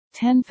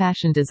10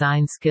 Fashion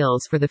design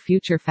skills for the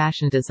future.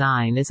 Fashion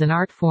design is an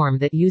art form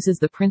that uses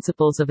the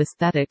principles of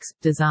aesthetics,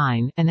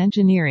 design, and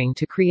engineering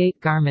to create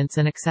garments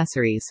and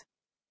accessories.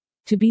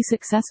 To be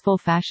successful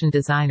fashion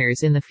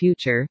designers in the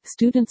future,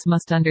 students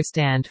must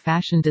understand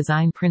fashion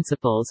design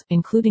principles,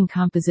 including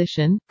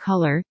composition,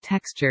 color,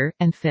 texture,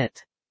 and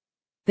fit.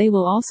 They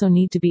will also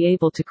need to be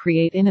able to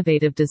create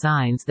innovative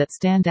designs that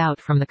stand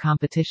out from the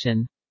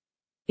competition.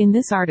 In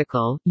this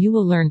article, you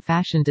will learn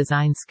fashion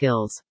design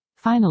skills.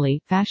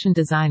 Finally, fashion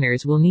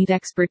designers will need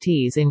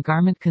expertise in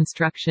garment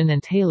construction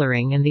and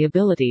tailoring and the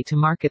ability to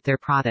market their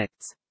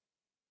products.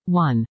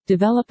 1.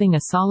 Developing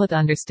a solid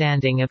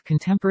understanding of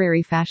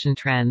contemporary fashion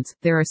trends.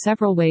 There are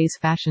several ways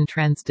fashion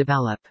trends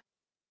develop.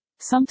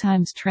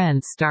 Sometimes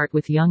trends start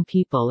with young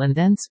people and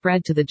then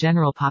spread to the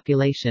general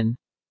population.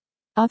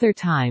 Other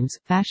times,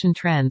 fashion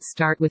trends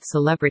start with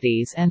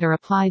celebrities and are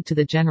applied to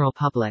the general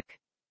public.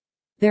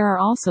 There are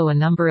also a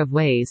number of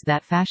ways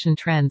that fashion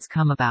trends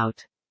come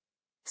about.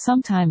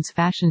 Sometimes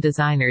fashion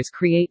designers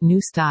create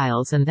new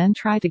styles and then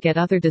try to get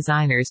other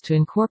designers to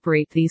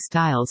incorporate these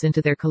styles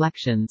into their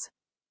collections.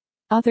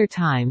 Other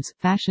times,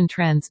 fashion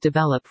trends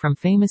develop from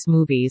famous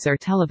movies or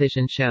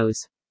television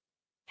shows.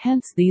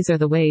 Hence, these are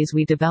the ways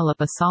we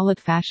develop a solid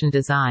fashion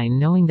design,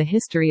 knowing the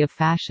history of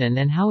fashion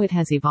and how it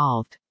has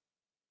evolved.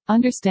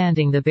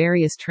 Understanding the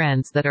various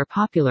trends that are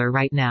popular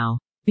right now.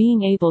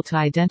 Being able to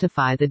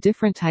identify the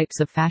different types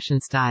of fashion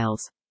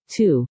styles.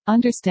 2.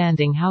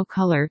 Understanding how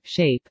color,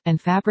 shape, and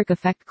fabric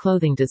affect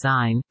clothing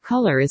design.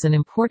 Color is an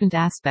important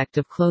aspect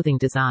of clothing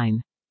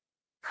design.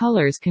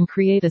 Colors can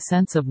create a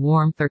sense of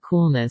warmth or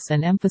coolness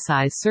and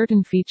emphasize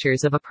certain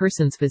features of a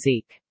person's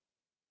physique.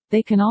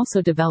 They can also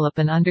develop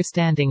an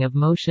understanding of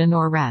motion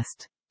or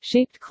rest.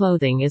 Shaped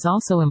clothing is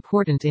also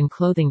important in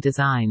clothing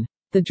design.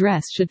 The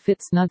dress should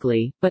fit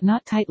snugly, but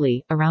not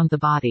tightly, around the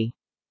body.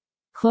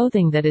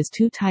 Clothing that is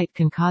too tight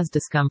can cause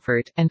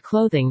discomfort, and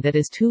clothing that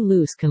is too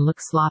loose can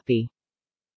look sloppy.